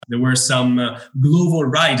There were some global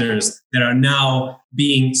riders that are now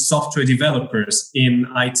being software developers in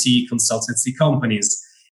IT consultancy companies.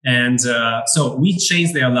 And so we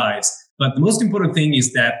changed their lives. But the most important thing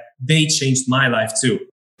is that they changed my life too.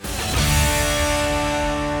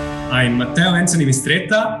 I'm Matteo Anthony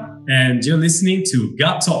Mistretta, and you're listening to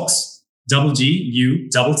Gut Talks,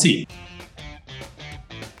 GUTT.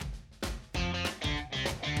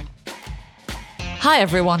 Hi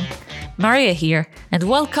everyone, Maria here, and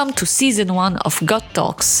welcome to Season 1 of Gut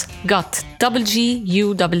Talks, GUT,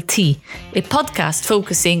 GUTT, a podcast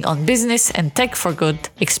focusing on business and tech for good,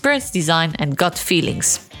 experience design and gut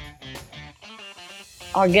feelings.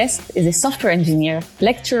 Our guest is a software engineer,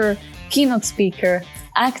 lecturer, keynote speaker,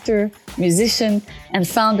 actor, musician, and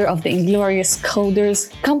founder of the Inglorious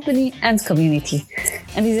Coders company and community,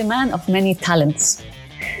 and is a man of many talents.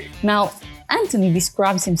 Now, Anthony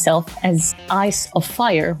describes himself as Ice of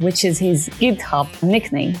Fire, which is his GitHub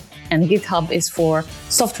nickname, and GitHub is for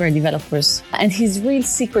software developers. And his real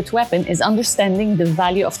secret weapon is understanding the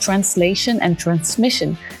value of translation and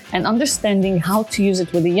transmission, and understanding how to use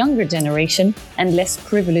it with a younger generation and less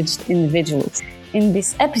privileged individuals. In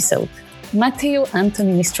this episode, Matteo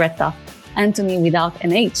Anthony Mistretta, Anthony without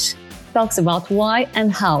an H, talks about why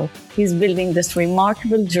and how he's building this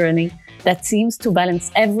remarkable journey that seems to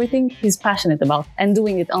balance everything he's passionate about and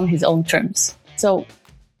doing it on his own terms. So,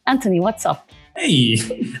 Anthony, what's up? Hey,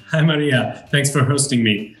 hi Maria. Thanks for hosting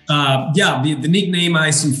me. The nickname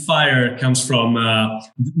Ice on Fire comes from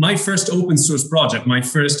my first open source project, my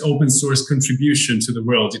first open source contribution to the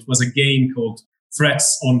world. It was a game called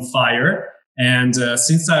Threats on Fire. And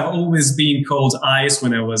since I've always been called Ice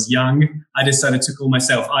when I was young, I decided to call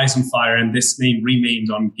myself Ice on Fire, and this name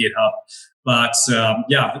remained on GitHub. But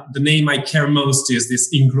the name I care most is this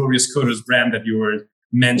Inglorious Coders brand that you were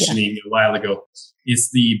mentioning a while ago. It's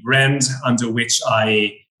the brand under which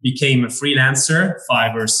I became a freelancer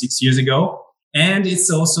 5 or 6 years ago. And it's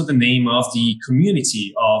also the name of the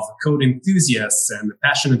community of code enthusiasts and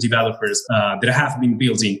passionate developers that I have been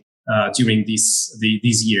building during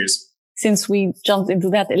these years. Since we jumped into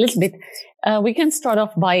that a little bit, we can start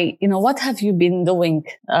off by, what have you been doing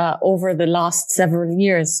over the last several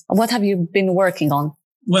years? What have you been working on?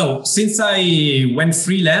 Well, since I went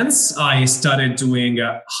freelance, I started doing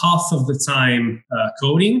half of the time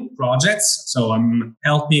coding projects. So I'm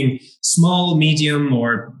helping small, medium,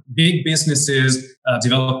 or big businesses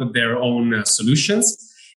develop their own solutions.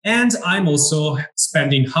 And I'm also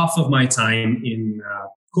spending half of my time in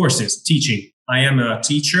courses, teaching. I am a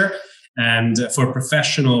teacher. And for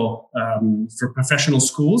professional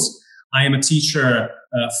schools, I am a teacher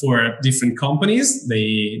for different companies.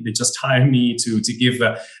 They just hire me to give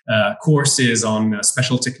courses on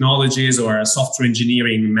special technologies or software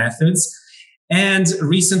engineering methods. And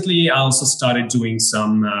recently, I also started doing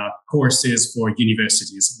some courses for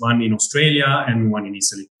universities, one in Australia and one in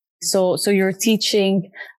Italy. So you're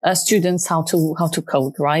teaching students how to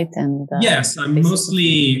code, right? And yes, I'm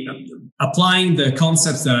mostly applying the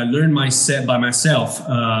concepts that I learned by myself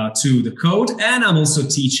to the code, and I'm also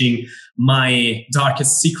teaching my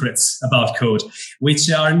darkest secrets about code,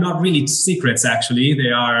 which are not really secrets. Actually,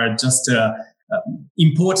 they are just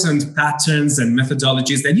important patterns and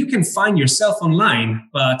methodologies that you can find yourself online,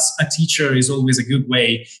 but a teacher is always a good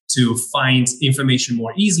way to find information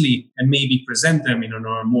more easily and maybe present them in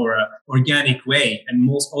a more organic way, and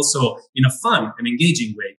also in a fun and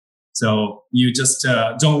engaging way. So you just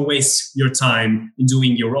don't waste your time in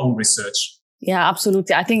doing your own research. Yeah,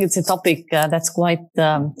 absolutely. I think it's a topic that's quite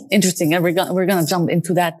interesting, and we're gonna jump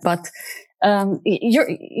into that. But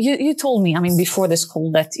you told me, before this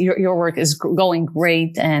call, that your work is going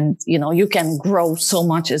great, and you can grow so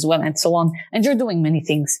much as well, and so on. And you're doing many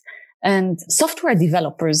things. And software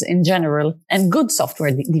developers in general, and good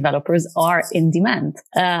software developers, are in demand.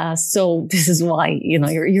 So this is why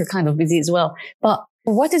you're kind of busy as well. But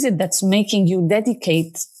what is it that's making you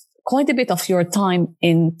dedicate quite a bit of your time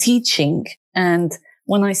in teaching? And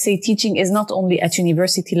when I say teaching, is not only at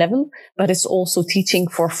university level, but it's also teaching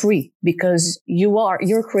for free, because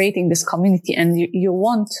you're creating this community, and you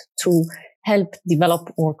want to help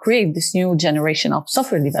develop or create this new generation of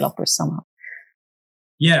software developers somehow.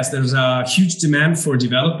 Yes, there's a huge demand for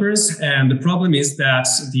developers, and the problem is that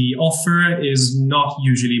the offer is not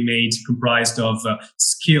usually comprised of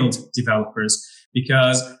skilled developers,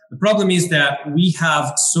 because the problem is that we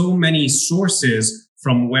have so many sources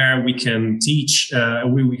from where we can teach,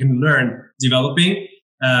 we can learn developing.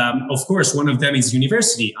 Of course, one of them is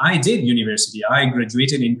university. I did university. I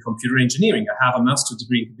graduated in computer engineering. I have a master's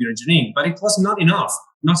degree in computer engineering, but it was not enough,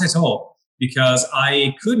 not at all, because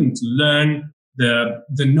I couldn't learn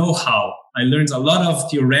the know-how. I learned a lot of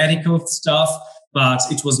theoretical stuff, but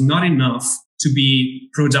it was not enough to be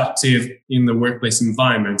productive in the workplace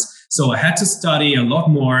environment. So I had to study a lot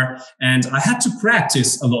more and I had to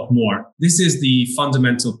practice a lot more. This is the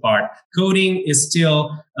fundamental part. Coding is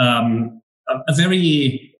still a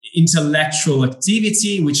very intellectual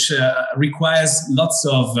activity, which requires lots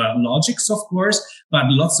of logics, of course, but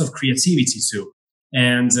lots of creativity too.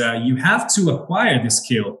 And you have to acquire this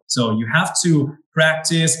skill. So you have to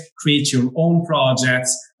practice, create your own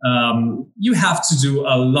projects. You have to do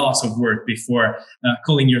a lot of work before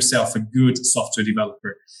calling yourself a good software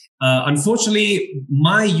developer. Unfortunately,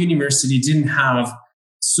 my university didn't have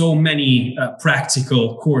so many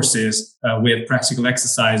practical courses with practical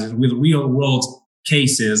exercises, with real world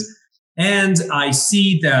cases. And I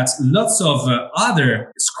see that lots of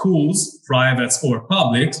other schools, private or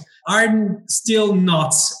public, are still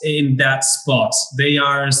not in that spot. They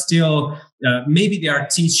are still, maybe they are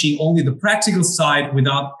teaching only the practical side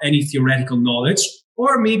without any theoretical knowledge,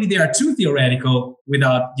 or maybe they are too theoretical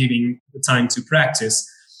without giving the time to practice.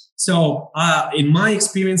 So in my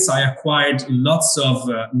experience, I acquired lots of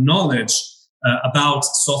knowledge about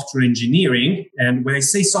software engineering. And when I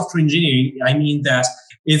say software engineering, I mean that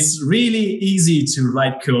it's really easy to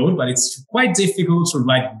write code, but it's quite difficult to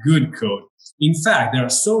write good code. In fact, there are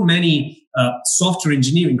so many software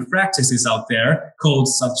engineering practices out there called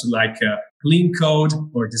such like clean code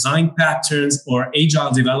or design patterns or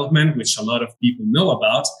agile development, which a lot of people know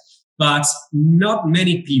about, but not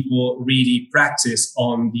many people really practice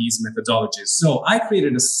on these methodologies. So I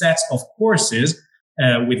created a set of courses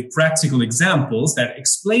with practical examples that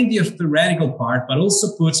explain the theoretical part, but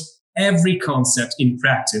also put every concept in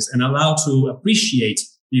practice and allow to appreciate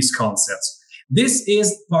these concepts. This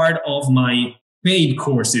is part of my paid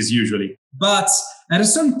courses usually. But at a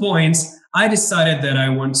certain point, I decided that I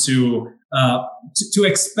want to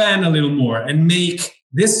expand a little more and make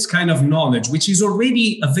this kind of knowledge, which is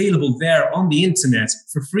already available there on the internet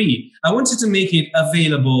for free. I wanted to make it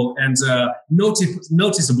available and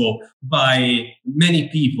noticeable by many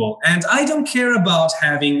people. And I don't care about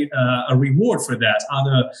having a reward for that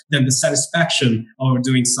other than the satisfaction of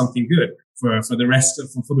doing something good for the rest of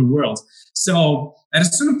for the world. So at a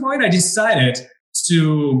certain point, I decided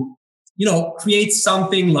to create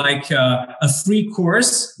something like a free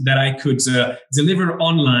course that I could deliver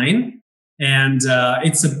online. And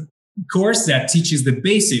it's a course that teaches the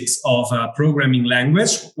basics of programming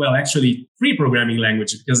language. Well, actually, three programming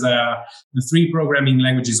languages, because the three programming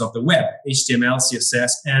languages of the web, HTML,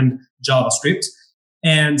 CSS, and JavaScript.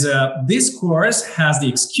 And this course has the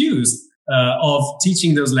excuse of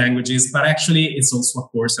teaching those languages, but actually it's also a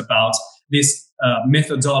course about these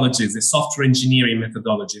methodologies, the software engineering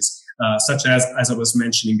methodologies, such as I was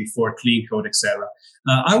mentioning before, clean code, etc.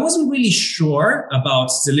 I wasn't really sure about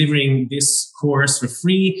delivering this course for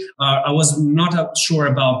free. I was not sure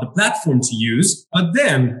about the platform to use, but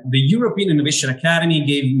then the European Innovation Academy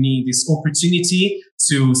gave me this opportunity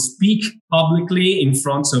to speak publicly in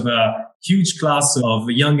front of a huge class of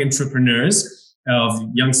young entrepreneurs, of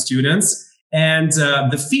young students. And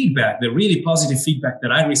the feedback, the really positive feedback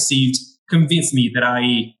that I received convinced me that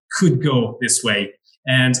I could go this way.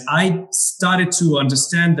 And I started to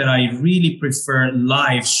understand that I really prefer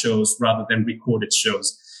live shows rather than recorded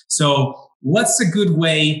shows. So what's a good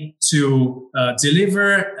way to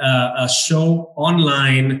deliver a show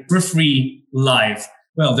online for free live?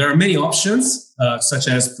 Well, there are many options, such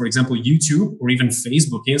as, for example, YouTube or even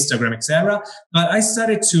Facebook, Instagram, etc. But I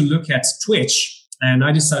started to look at Twitch, and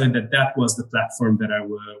I decided that that was the platform that I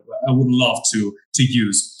would love to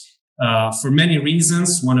use. For many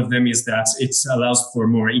reasons. One of them is that it allows for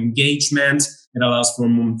more engagement. It allows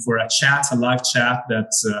for a chat, a live chat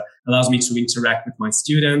that allows me to interact with my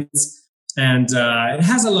students. And it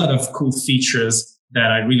has a lot of cool features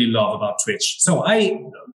that I really love about Twitch. So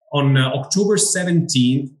on October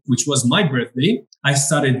 17th, which was my birthday, I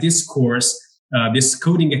started this course, this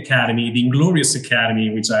coding academy, the Inglorious Academy,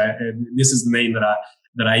 which this is the name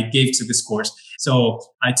that I gave to this course. So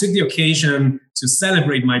I took the occasion to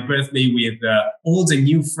celebrate my birthday with old and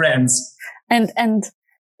new friends. And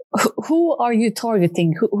who are you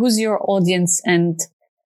targeting? Who's your audience, and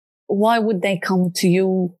why would they come to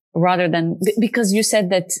you rather than, because you said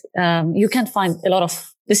that you can't find a lot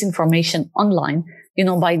of this information online,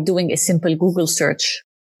 by doing a simple Google search.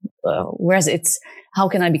 Whereas it's, how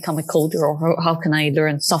can I become a coder, or how can I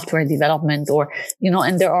learn software development, or,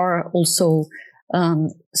 and there are also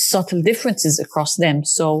subtle differences across them.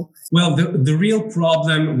 So, well, the real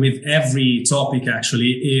problem with every topic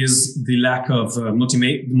actually is the lack of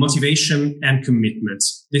motivation and commitment.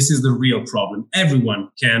 This is the real problem. Everyone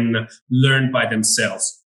can learn by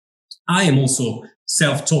themselves. I am also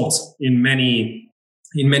self-taught in many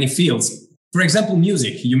fields. For example,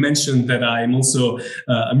 music. You mentioned that I'm also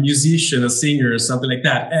a musician, a singer, or something like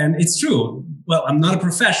that. And it's true. Well, I'm not a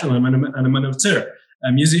professional. I'm an amateur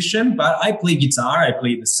musician, but I play guitar. I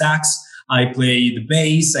play the sax. I play the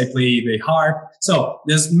bass. I play the harp. So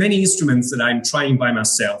there's many instruments that I'm trying by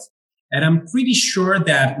myself. And I'm pretty sure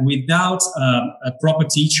that without a proper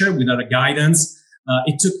teacher, without a guidance,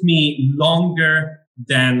 it took me longer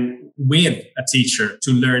than with a teacher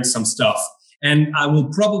to learn some stuff. And I will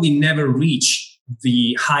probably never reach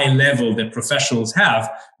the high level that professionals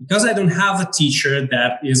have because I don't have a teacher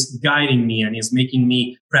that is guiding me and is making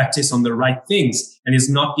me practice on the right things and is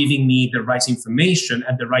not giving me the right information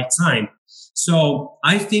at the right time. So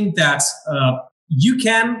I think that you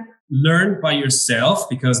can learn by yourself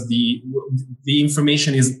because the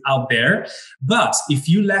information is out there. But if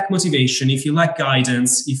you lack motivation, if you lack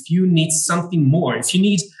guidance, if you need something more, if you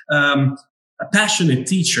need a passionate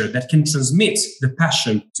teacher that can transmit the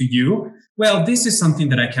passion to you, well, this is something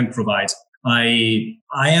that I can provide. I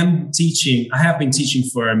have been teaching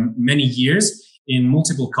for many years in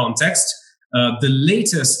multiple contexts.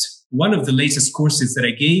 One of the latest courses that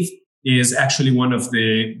I gave is actually one of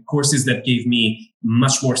the courses that gave me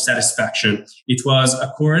much more satisfaction. It was a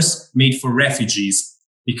course made for refugees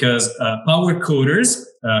because Power Coders,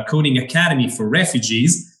 Coding Academy for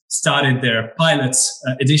Refugees, started their pilot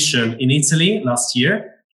edition in Italy last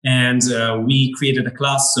year. And we created a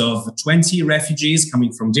class of 20 refugees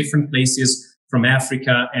coming from different places from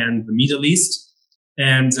Africa and the Middle East.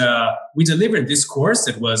 And we delivered this course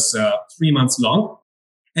that was 3 months long.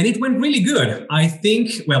 And it went really good. I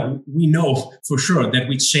think, well, we know for sure that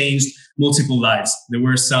we changed multiple lives. There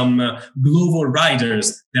were some global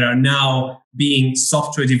riders that are now being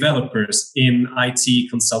software developers in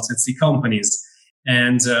IT consultancy companies.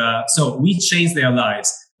 And so we changed their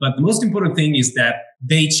lives. But the most important thing is that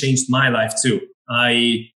they changed my life too.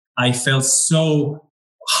 I felt so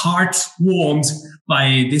heart-warmed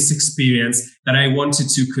by this experience that I wanted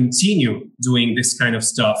to continue doing this kind of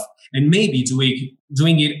stuff and maybe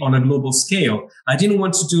doing it on a global scale. I didn't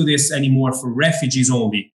want to do this anymore for refugees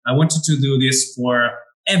only. I wanted to do this for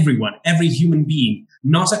everyone, every human being,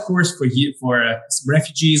 not a course for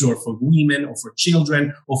refugees or for women or for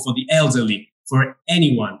children or for the elderly, for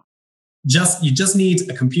anyone. You just need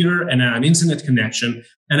a computer and an internet connection,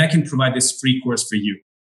 and I can provide this free course for you.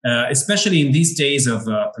 Especially in these days of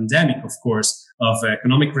pandemic, of course, of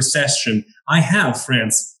economic recession, I have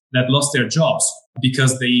friends that lost their jobs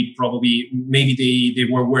because they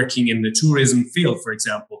were working in the tourism field, for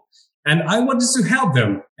example. And I wanted to help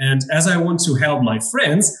them. And as I want to help my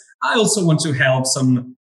friends, I also want to help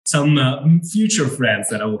some future friends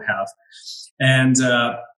that I will have.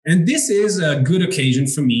 And this is a good occasion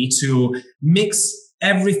for me to mix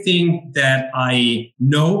everything that I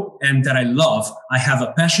know and that I love. I have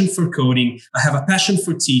a passion for coding. I have a passion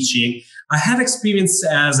for teaching. I have experience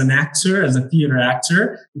as an actor, as a theater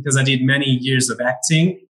actor, because I did many years of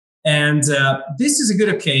acting. And this is a good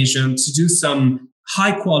occasion to do some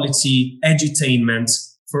high quality edutainment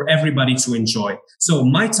for everybody to enjoy. So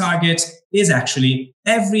my target is actually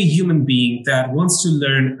every human being that wants to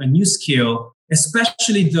learn a new skill,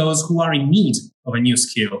 especially those who are in need of a new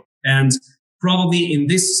skill. And probably in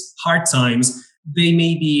these hard times, they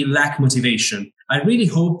maybe lack motivation. I really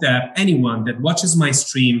hope that anyone that watches my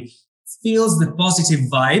stream feels the positive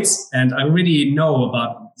vibes. And I already know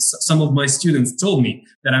about some of my students told me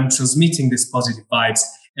that I'm transmitting these positive vibes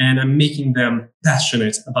and I'm making them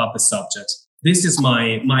passionate about the subject. This is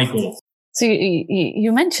my goal. So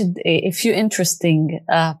you mentioned a few interesting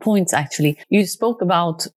points, actually. You spoke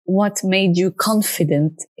about what made you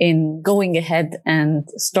confident in going ahead and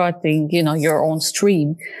starting, your own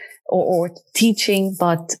stream or teaching,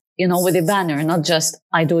 but, with a banner, not just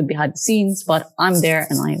I do it behind the scenes, but I'm there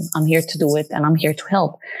and I'm here to do it and I'm here to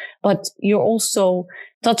help. But you're also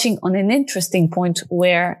touching on an interesting point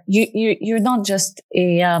where you're not just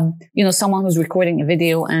someone who's recording a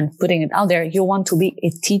video and putting it out there. You want to be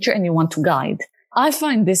a teacher and you want to guide. I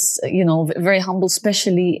find this, very humble,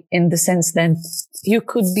 especially in the sense that you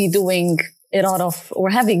could be doing a lot of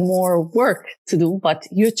or having more work to do, but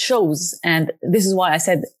you chose. And this is why I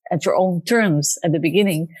said at your own terms at the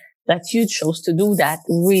beginning that you chose to do that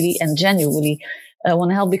really and genuinely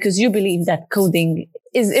want to help because you believe that coding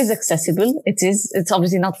is accessible. It's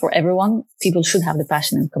obviously not for everyone. People should have the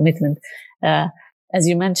passion and commitment. as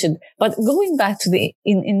you mentioned. But going back to the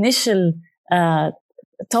initial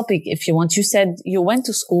topic, if you want, you said you went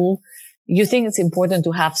to school. You think it's important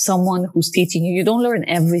to have someone who's teaching you. You don't learn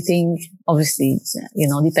everything, obviously,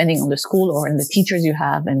 depending on the school or on the teachers you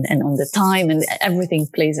have and on the time, and everything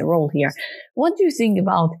plays a role here. What do you think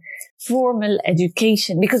about formal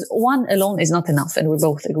education? Because one alone is not enough, and we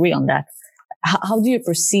both agree on that. How do you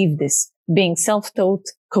perceive this, being self-taught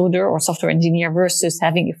coder or software engineer versus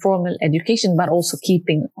having a formal education, but also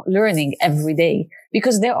keeping learning every day?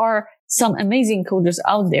 Because there are some amazing coders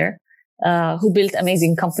out there who built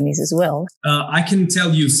amazing companies as well. I can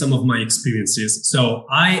tell you some of my experiences. So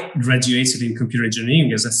I graduated in computer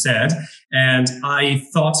engineering, as I said, and I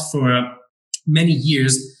thought for many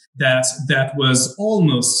years that was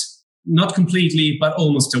almost, not completely, but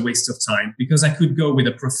almost a waste of time, because I could go with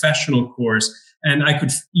a professional course and I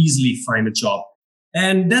could easily find a job.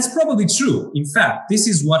 And that's probably true. In fact, this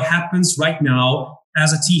is what happens right now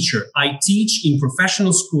as a teacher. I teach in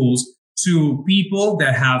professional schools to people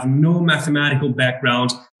that have no mathematical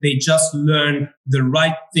background. They just learn the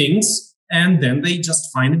right things and then they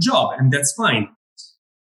just find a job, and that's fine.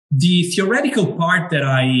 The theoretical part that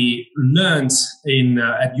I learned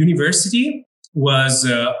at university was,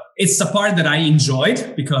 it's a part that I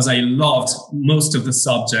enjoyed because I loved most of the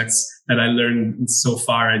subjects that I learned so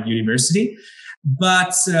far at university.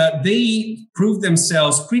 But they proved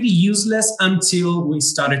themselves pretty useless until we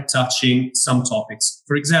started touching some topics.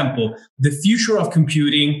 For example, the future of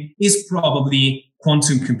computing is probably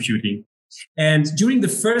quantum computing. And during the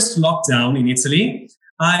first lockdown in Italy,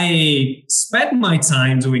 I spent my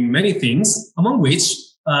time doing many things, among which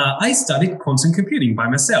I studied quantum computing by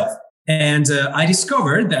myself. And I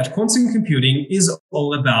discovered that quantum computing is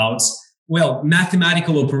all about,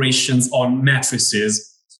 mathematical operations on matrices,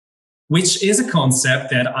 which is a concept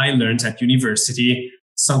that I learned at university,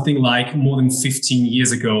 something like more than 15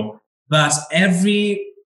 years ago. But every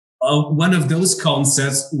one of those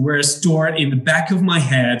concepts were stored in the back of my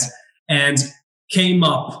head and came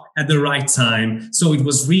up at the right time. So it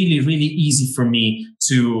was really, really easy for me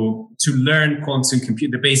to learn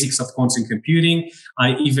the basics of quantum computing.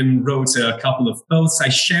 I even wrote a couple of posts. I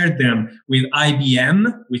shared them with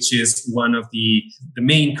IBM, which is one of the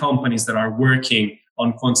main companies that are working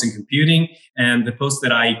on quantum computing. And the posts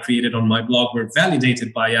that I created on my blog were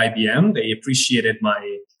validated by IBM. They appreciated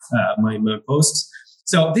my posts.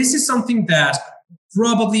 So this is something that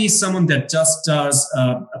probably someone that just does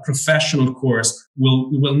a professional course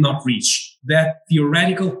will not reach. That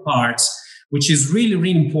theoretical part, which is really,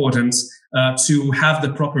 really important to have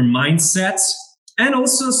the proper mindset, and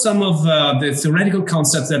also some of the theoretical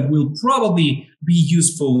concepts that will probably be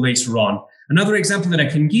useful later on. Another example that I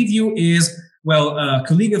can give you is, a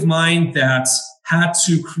colleague of mine that had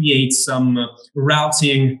to create some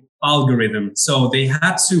routing algorithm. So they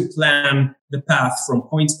had to plan the path from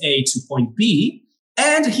point A to point B.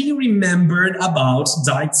 And he remembered about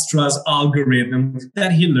Dijkstra's algorithm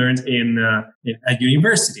that he learned at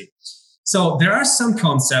university. So there are some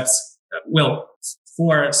concepts,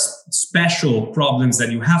 for special problems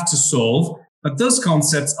that you have to solve, but those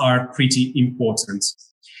concepts are pretty important.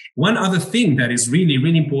 One other thing that is really,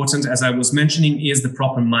 really important, as I was mentioning, is the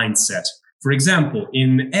proper mindset. For example,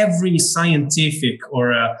 in every scientific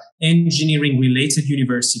or engineering-related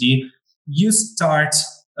university, you start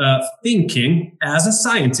thinking as a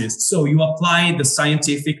scientist. So you apply the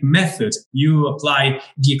scientific method. You apply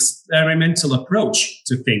the experimental approach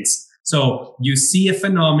to things. So you see a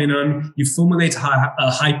phenomenon, you formulate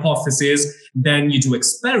a hypothesis, then you do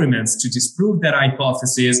experiments to disprove that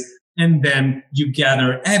hypothesis, and then you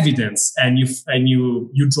gather evidence and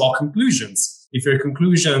you draw conclusions. If your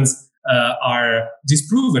conclusions are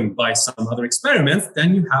disproven by some other experiment,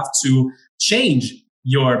 then you have to change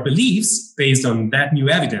your beliefs based on that new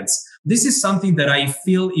evidence. This is something that I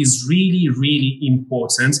feel is really, really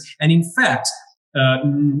important. And in fact,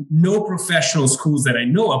 no professional schools that I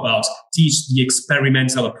know about teach the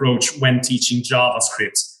experimental approach when teaching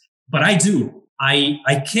JavaScript. But I do.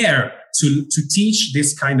 I care to teach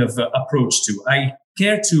this kind of approach too. I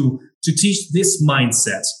care to teach this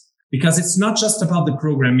mindset, because it's not just about the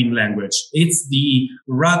programming language. It's the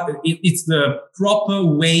proper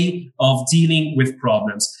way of dealing with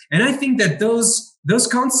problems. And I think that those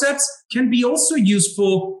concepts can be also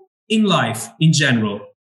useful in life in general,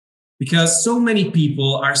 because so many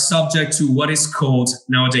people are subject to what is called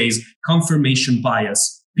nowadays confirmation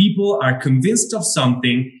bias. People are convinced of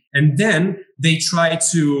something and then they try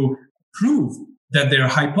to prove that their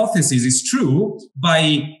hypothesis is true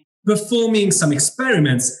by performing some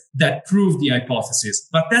experiments that prove the hypothesis.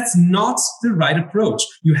 But that's not the right approach.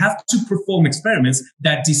 You have to perform experiments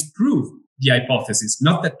that disprove the hypothesis,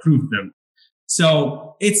 not that proved them.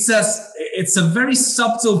 So it's a very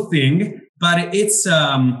subtle thing, but it's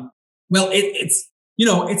a bias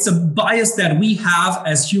that we have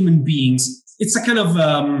as human beings. It's a kind of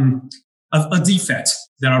a defect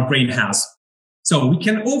that our brain has. So we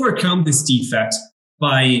can overcome this defect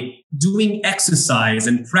by doing exercise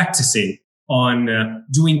and practicing on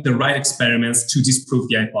doing the right experiments to disprove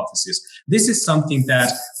the hypothesis. This is something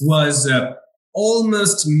that was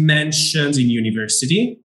almost mentioned in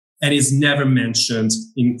university and is never mentioned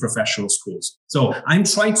in professional schools. So I'm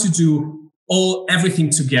trying to do everything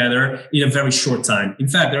together in a very short time. In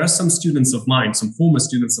fact, there are some students of mine, some former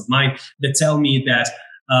students of mine, that tell me that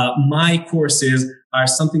my courses are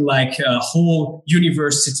something like a whole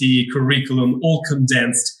university curriculum, all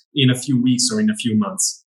condensed in a few weeks or in a few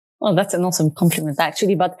months. Well, that's an awesome compliment,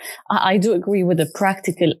 actually. But I do agree with the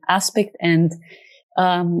practical aspect. And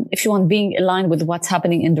if you want being aligned with what's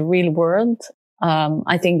happening in the real world,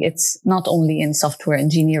 I think it's not only in software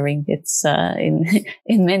engineering, it's in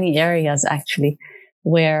many areas, actually,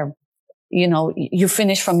 where, you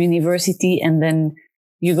finish from university and then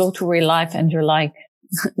you go to real life and you're like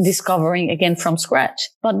discovering again from scratch.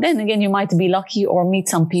 But then again, you might be lucky or meet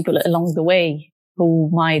some people along the way who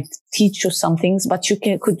might teach you some things, but you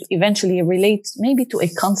could eventually relate maybe to a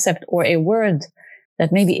concept or a word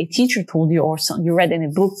that maybe a teacher told you or you read in a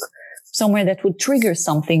book somewhere that would trigger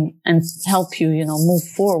something and help you, move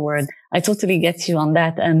forward. I totally get you on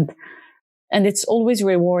that. And it's always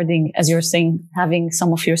rewarding, as you're saying, having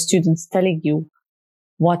some of your students telling you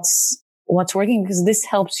what's working, because this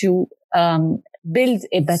helps you, build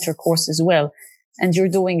a better course as well. And you're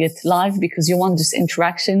doing it live because you want this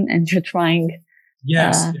interaction and you're trying.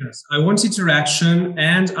 Yes. I want interaction,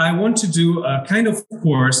 and I want to do a kind of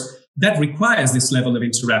course that requires this level of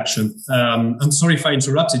interaction. I'm sorry if I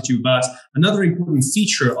interrupted you, but another important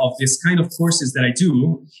feature of this kind of courses that I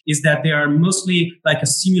do is that they are mostly like a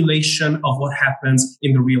simulation of what happens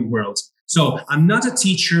in the real world. So I'm not a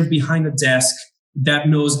teacher behind a desk that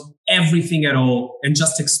knows everything at all and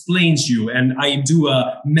just explains you, and I do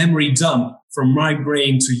a memory dump from my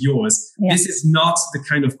brain to yours. Yeah. This is not the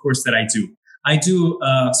kind of course that I do. I do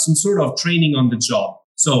some sort of training on the job.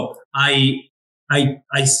 So I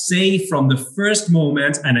say from the first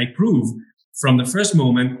moment, and I prove from the first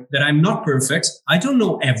moment, that I'm not perfect. I don't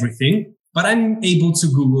know everything, but I'm able to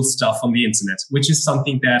Google stuff on the internet, which is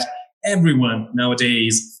something that everyone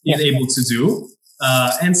nowadays is able to do.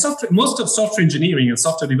 And most of software engineering and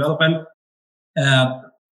software development,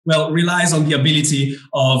 relies on the ability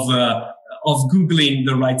of Googling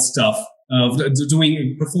the right stuff, of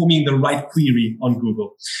performing the right query on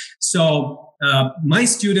Google. So my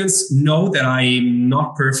students know that I'm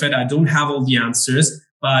not perfect. I don't have all the answers.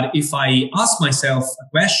 But if I ask myself a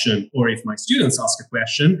question, or if my students ask a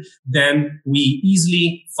question, then we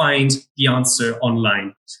easily find the answer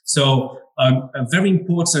online. So a very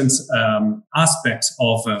important aspect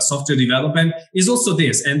of software development is also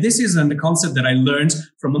this. And this is the concept that I learned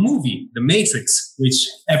from a movie, The Matrix, which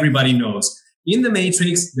everybody knows. In The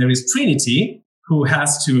Matrix, there is Trinity, who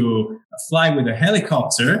has to fly with a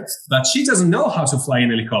helicopter, but she doesn't know how to fly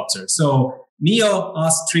an helicopter. So Neo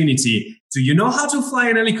asks Trinity, "Do you know how to fly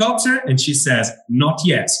an helicopter?" And she says, "Not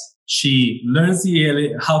yet." She learns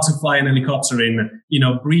how to fly an helicopter in,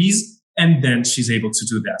 breeze, and then she's able to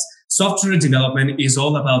do that. Software development is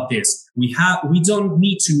all about this. We don't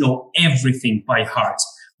need to know everything by heart,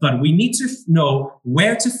 but we need to know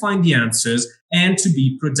where to find the answers and to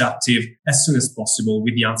be productive as soon as possible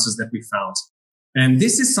with the answers that we found. And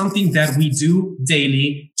this is something that we do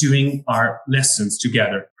daily during our lessons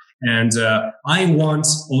together. And I want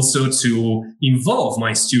also to involve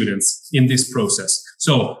my students in this process.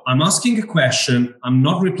 So I'm asking a question. I'm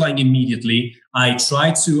not replying immediately. I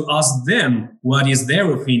try to ask them what is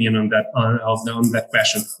their opinion on that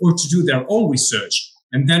question, or to do their own research.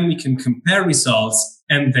 And then we can compare results,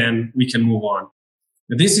 and then we can move on.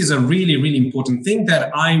 This is a really, really important thing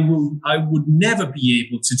that I would never be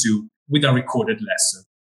able to do with a recorded lesson.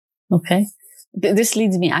 Okay. This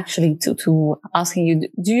leads me actually to asking you,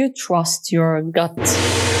 do you trust your gut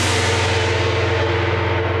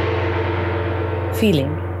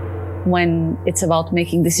feeling when it's about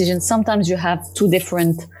making decisions? Sometimes you have two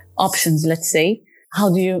different options, let's say. How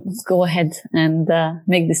do you go ahead and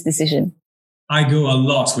make this decision? I go a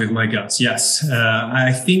lot with my gut, yes.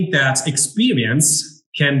 I think that experience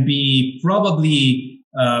can be probably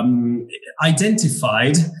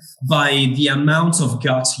identified by the amount of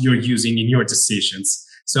gut you're using in your decisions.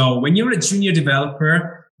 So when you're a junior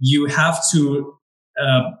developer, you have to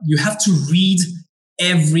read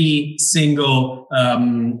every single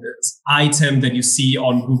item that you see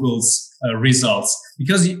on Google's results,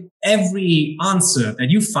 because every answer that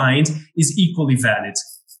you find is equally valid.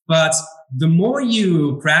 But the more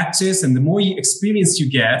you practice and the more experience you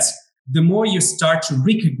get, the more you start to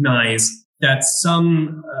recognize that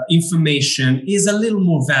some information is a little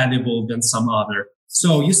more valuable than some other.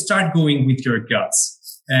 So you start going with your guts.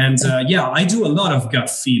 And I do a lot of gut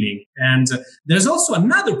feeling. And there's also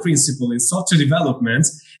another principle in software development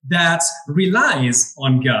that relies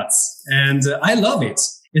on guts. And I love it.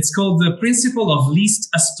 It's called the principle of least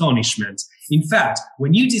astonishment. In fact,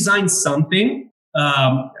 when you design something,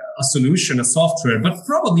 a solution, a software, but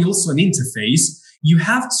probably also an interface, you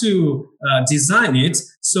have to design it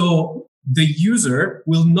so the user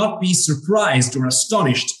will not be surprised or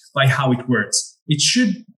astonished by how it works. It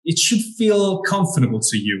should feel comfortable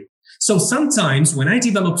to you. So sometimes when I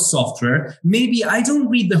develop software, maybe I don't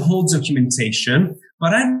read the whole documentation,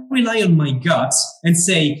 but I rely on my gut and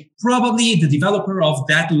say, probably the developer of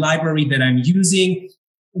that library that I'm using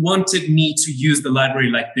wanted me to use the library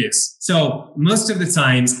like this. So most of the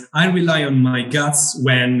times I rely on my guts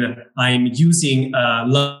when I'm using a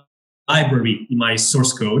library in my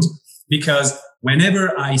source code, because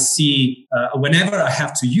whenever I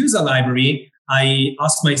have to use a library, I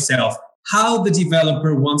ask myself how the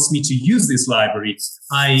developer wants me to use this library.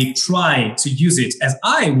 I try to use it as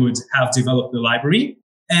I would have developed the library,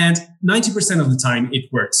 and 90% of the time it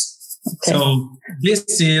works. Okay. So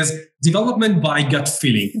this is development by gut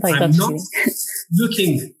feeling. I'm not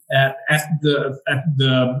looking at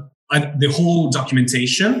the whole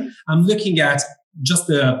documentation. I'm looking at just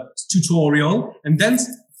the tutorial and then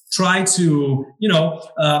try to,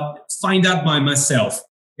 find out by myself.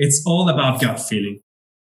 It's all about gut feeling.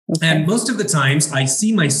 Okay. And most of the times I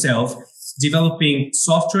see myself developing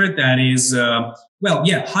software that is,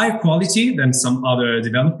 higher quality than some other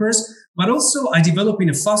developers, but also I develop in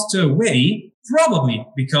a faster way, probably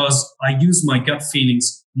because I use my gut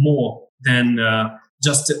feelings more than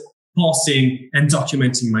just pausing and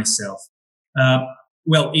documenting myself.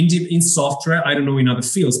 In software, I don't know in other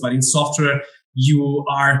fields, but in software, you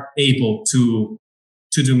are able to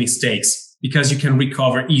do mistakes because you can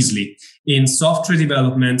recover easily. In software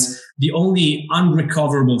development, the only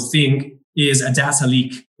unrecoverable thing is a data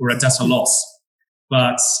leak or a data loss.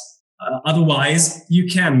 But otherwise, you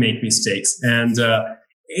can make mistakes. And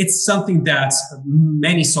it's something that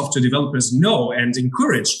many software developers know and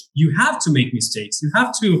encourage. You have to make mistakes. You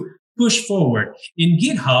have to push forward. In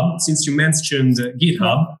GitHub, since you mentioned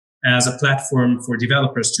GitHub as a platform for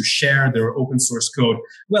developers to share their open source code,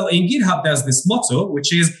 well, in GitHub, there's this motto,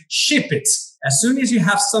 which is ship it. As soon as you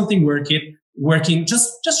have something working,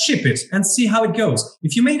 just ship it and see how it goes.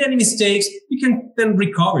 If you made any mistakes, you can then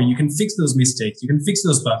recover. You can fix those mistakes. You can fix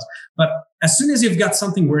those bugs. But as soon as you've got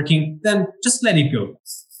something working, then just let it go.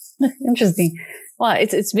 Interesting. Well,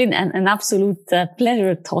 it's been an absolute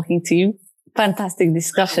pleasure talking to you. Fantastic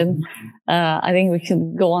discussion. I think we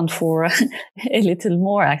can go on for a little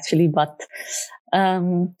more actually, but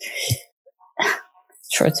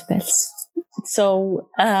short spells. So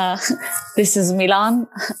this is Milan.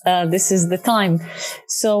 This is the time.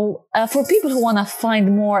 So for people who want to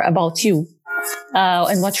find more about you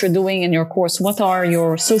and what you're doing in your course, what are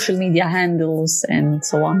your social media handles and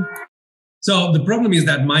so on? So the problem is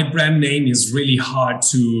that my brand name is really hard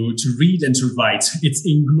to read and to write. It's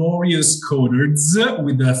Inglorious Coders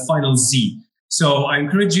with the final Z. So I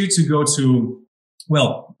encourage you to go to,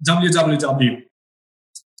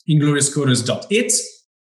 www.ingloriouscoders.it,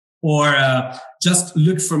 or just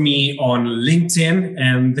look for me on LinkedIn,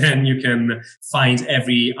 and then you can find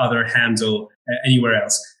every other handle anywhere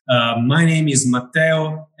else. My name is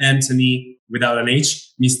Matteo Anthony, without an H,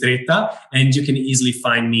 Mistretta, and you can easily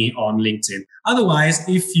find me on LinkedIn. Otherwise,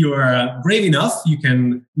 if you're brave enough, you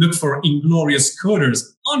can look for Inglorious Coders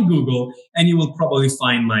on Google, and you will probably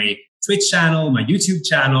find my Twitch channel, my YouTube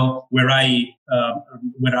channel, where I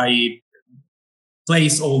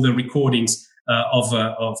place all the recordings of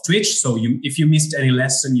Twitch. So if you missed any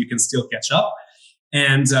lesson, you can still catch up.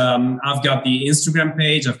 And I've got the Instagram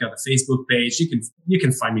page, I've got the Facebook page. You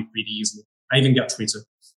can find me pretty easily. I even got Twitter,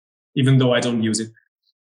 even though I don't use it.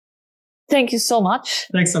 Thank you so much.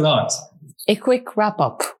 Thanks a lot. A quick wrap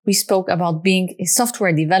up. We spoke about being a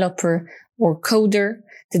software developer or coder,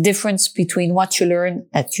 the difference between what you learn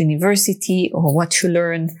at university or what you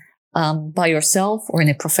learn by yourself or in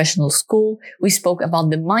a professional school. We spoke about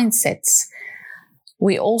the mindsets.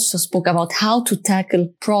 We also spoke about how to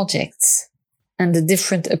tackle projects and the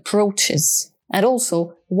different approaches, and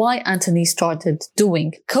also why Anthony started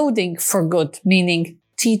doing coding for good, meaning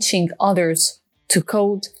teaching others to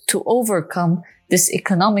code, to overcome this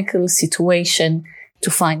economical situation,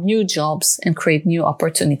 to find new jobs and create new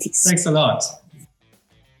opportunities. Thanks a lot.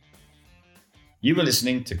 You were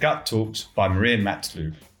listening to Gut Talks by Maria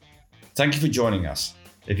Matlub. Thank you for joining us.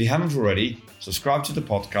 If you haven't already, subscribe to the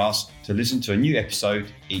podcast to listen to a new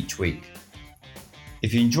episode each week.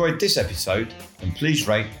 If you enjoyed this episode, then please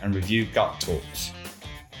rate and review Gut Talks.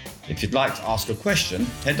 If you'd like to ask a question,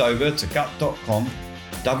 head over to gut.com,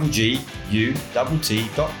 GUTT.com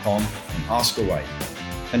and ask away.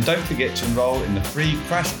 And don't forget to enroll in the free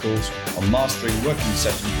crash course on mastering working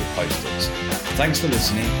sessions with Post-its. Thanks for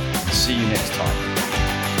listening and see you next time.